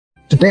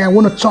Today I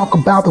want to talk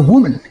about a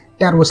woman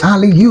that was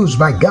highly used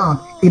by God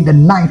in the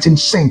 19th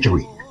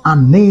century. Her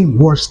name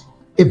was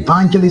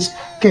Evangelist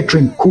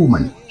Kathryn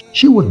Kuhlman.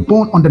 She was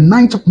born on the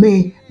 9th of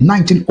May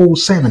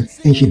 1907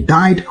 and she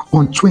died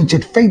on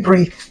 20th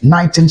February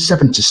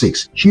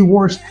 1976. She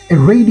was a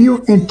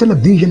radio and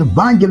television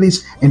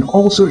evangelist and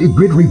also a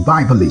great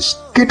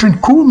revivalist.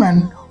 Kathryn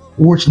Kuhlman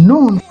was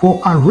known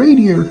for a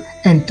radio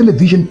and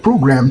television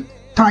program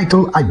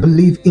titled I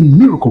Believe in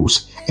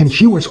Miracles, and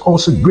she was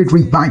also a great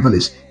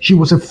revivalist. She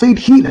was a faith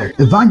healer.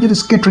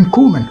 Evangelist Kathryn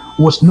Kuhlman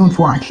was known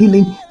for her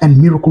healing and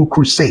miracle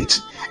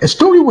crusades. A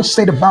story was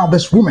said about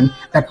this woman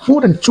that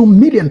more than 2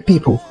 million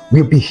people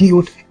will be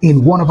healed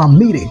in one of her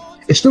meetings.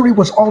 A story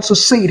was also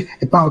said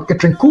about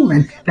Kathryn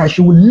Kuhlman that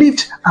she would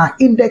lift her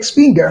index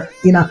finger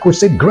in her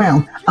crusade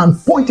ground and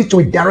point it to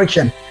a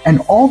direction, and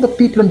all the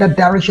people in that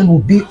direction will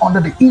be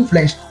under the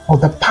influence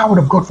of the power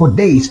of God for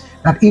days,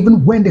 that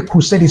even when the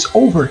crusade is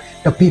over,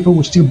 the people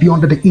will still be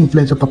under the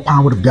influence of the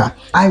power of God.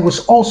 I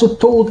was also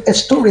told a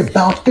story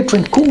about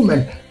Kathryn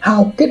Kuhlman,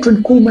 how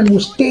Kathryn Kuhlman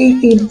would stay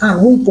in her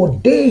room for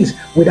days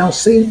without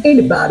seeing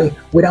anybody,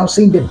 without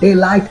seeing the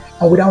daylight,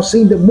 and without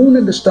seeing the moon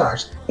and the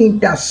stars,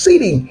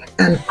 interceding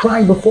and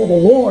crying before the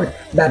Lord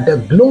that the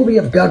glory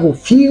of God will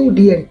fill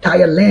the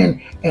entire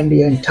land and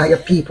the entire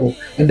people,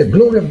 and the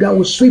glory of God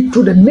will sweep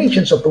through the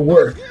nations of the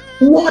world.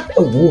 What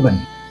a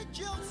woman!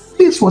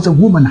 This was a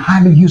woman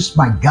highly used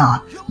by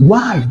God.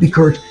 Why?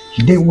 Because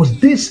there was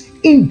this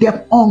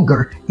in-depth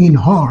hunger in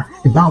her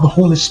about the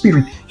Holy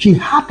Spirit. She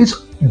had this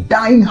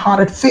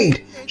dying-hearted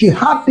faith. She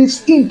had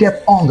this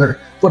in-depth hunger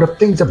for the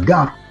things of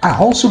God. I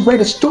also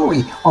read a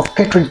story of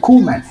Kathryn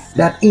Kuhlman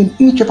that in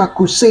each of her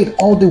crusades,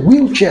 all the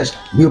wheelchairs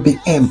will be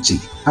empty.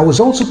 I was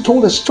also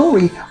told a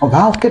story of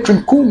how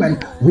Kathryn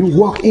Kuhlman will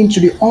walk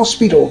into the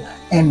hospital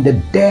and the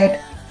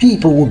dead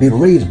people will be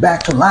raised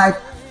back to life.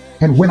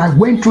 And when I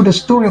went through the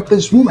story of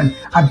this woman,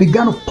 I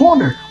began to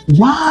ponder,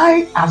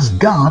 why has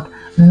God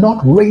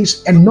not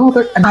raised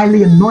another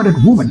highly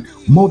anointed woman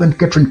more than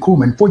Kathryn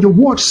Kuhlman? For your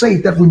word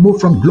says that we move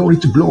from glory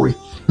to glory.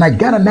 And I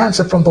got an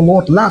answer from the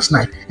Lord last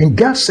night. And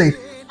God said,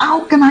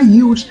 how can I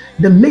use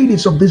the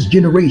ladies of this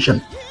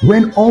generation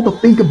when all they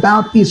think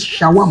about is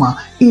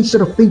shawarma instead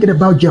of thinking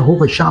about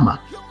Jehovah Shammah?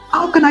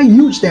 How can I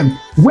use them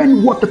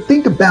when what to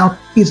think about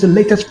is the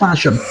latest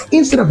fashion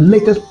instead of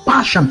latest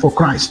passion for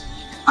Christ?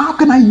 How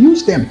can I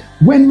use them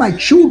when my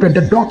children,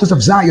 the daughters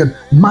of Zion,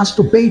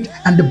 masturbate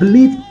and they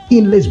believe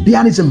in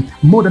lesbianism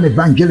more than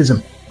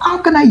evangelism? How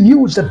can I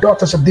use the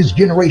daughters of this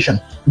generation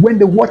when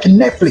they watch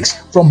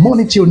Netflix from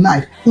morning till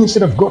night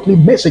instead of godly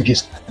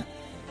messages?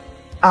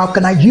 How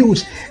can I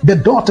use the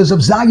daughters of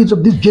Zions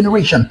of this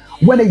generation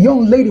when a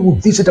young lady will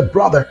visit a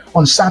brother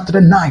on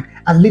Saturday night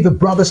and leave a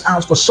brother's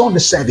house for Sunday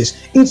service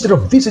instead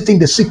of visiting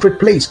the secret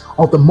place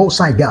of the Most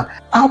High God?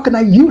 How can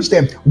I use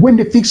them when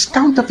they fix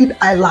counterfeit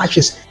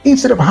eyelashes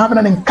instead of having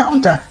an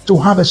encounter to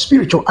have a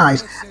spiritual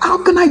eyes? How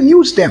can I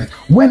use them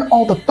when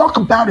all the talk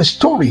about a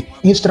story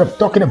instead of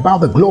talking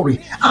about the glory?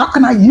 How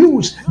can I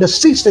use the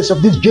sisters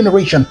of this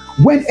generation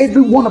when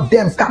every one of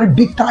them carry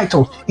big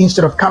titles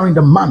instead of carrying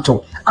the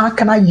mantle? How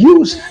can I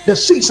use the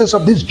sisters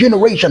of this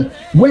generation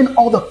when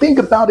all they think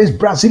about is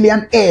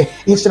Brazilian air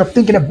instead of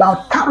thinking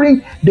about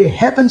carrying the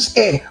heavens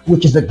air,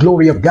 which is the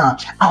glory of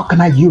God? How can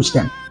I use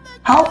them?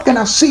 How can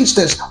our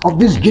sisters of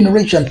this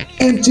generation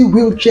empty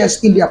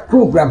wheelchairs in their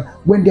program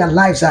when their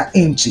lives are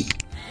empty?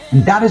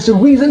 And that is the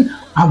reason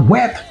I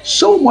wept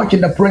so much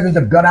in the presence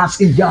of God,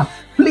 asking God,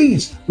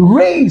 please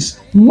raise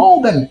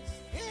more than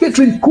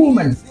Kathryn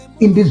Kuhlman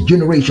in this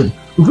generation.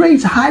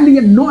 Raise highly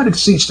anointed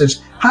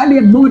sisters, highly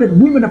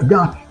anointed women of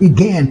God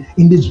again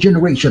in this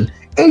generation.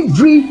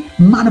 Every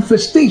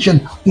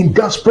manifestation in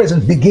God's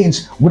presence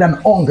begins with an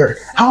hunger.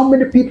 How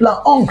many people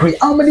are hungry?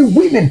 How many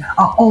women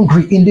are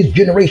hungry in this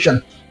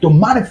generation to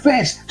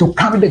manifest, to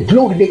carry the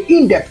glory, the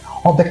in-depth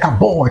of the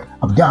kabod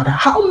of God?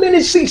 How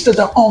many sisters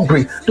are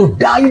hungry to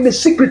die in the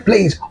secret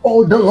place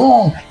all day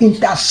long,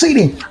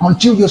 interceding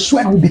until your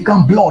sweat will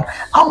become blood?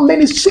 How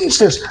many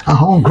sisters are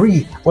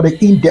hungry for the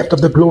in-depth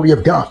of the glory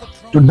of God?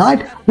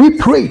 Tonight, we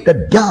pray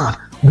that God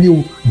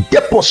will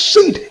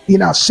deposit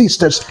in our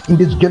sisters in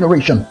this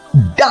generation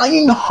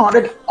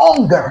dying-hearted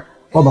hunger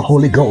for the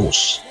Holy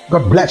Ghost.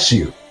 God bless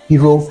you.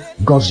 Hero,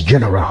 God's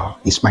General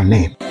is my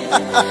name. Come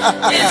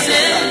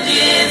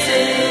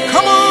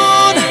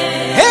on,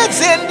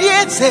 heads and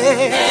yes,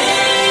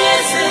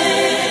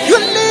 you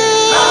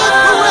live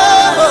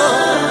forever,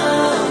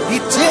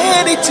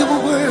 eternity to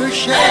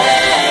worship.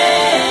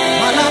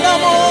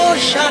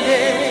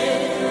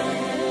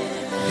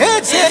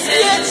 Heads and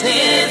yes,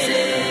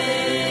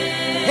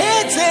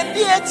 heads and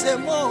yes,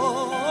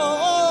 more.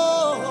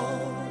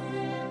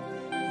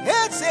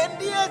 Heads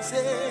and yes,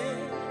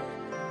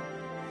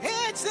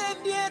 heads and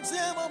yes,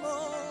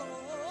 more.